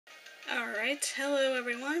Alright, hello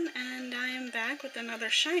everyone, and I am back with another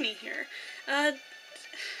shiny here. I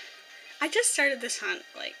just started this hunt,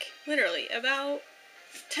 like, literally, about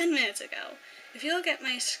 10 minutes ago. If you look at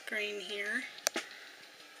my screen here,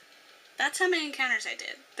 that's how many encounters I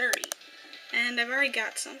did, 30. And I've already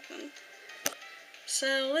got something.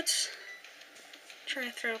 So let's try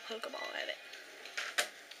to throw a Pokeball at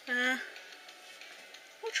it.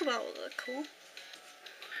 Ultra Ball will look cool.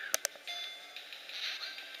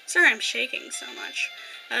 Sorry I'm shaking so much.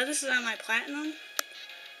 This is on my Platinum.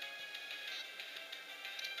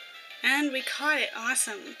 And we caught it.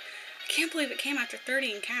 Awesome. I can't believe it came after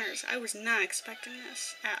 30 encounters. I was not expecting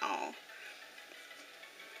this at all.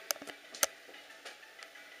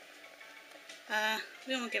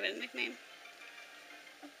 We won't give it a nickname.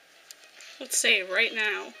 Let's say right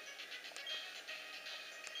now.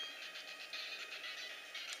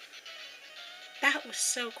 That was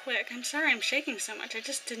so quick. I'm sorry I'm shaking so much. I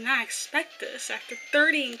just did not expect this after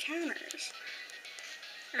 30 encounters.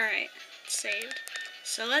 Alright, saved.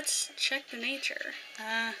 So let's check the nature.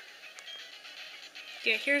 Yeah,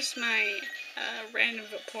 here's my random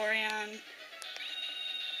Vaporeon,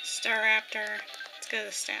 Staraptor. Let's go to the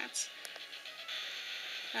stats.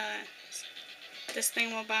 This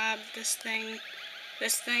thing will bob, this thing,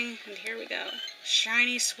 and here we go.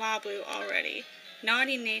 Shiny Swablu already.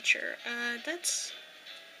 Naughty nature. That's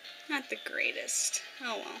not the greatest.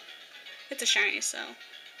 Oh well. It's a shiny, so.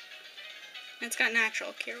 It's got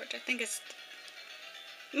natural cure, which I think is.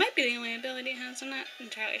 Might be the only ability it has. I'm not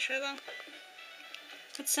entirely sure though.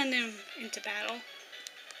 Let's send him into battle.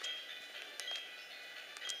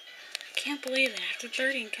 I can't believe it after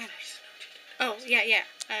 30 encounters. Oh, yeah.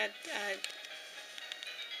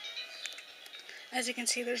 As you can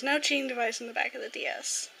see, there's no cheating device in the back of the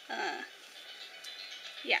DS.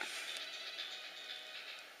 Yeah.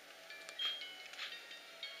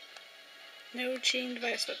 No cheating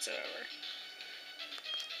device whatsoever.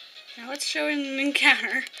 Now let's show him an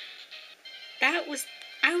encounter. I was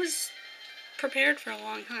prepared for a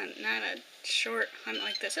long hunt, not a short hunt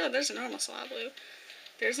like this. Oh, there's a normal Swablu.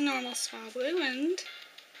 There's a normal Swablu and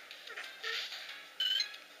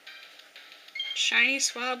shiny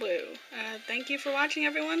Swablu. Thank you for watching,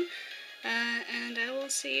 everyone, and I will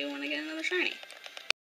see you when I get another shiny.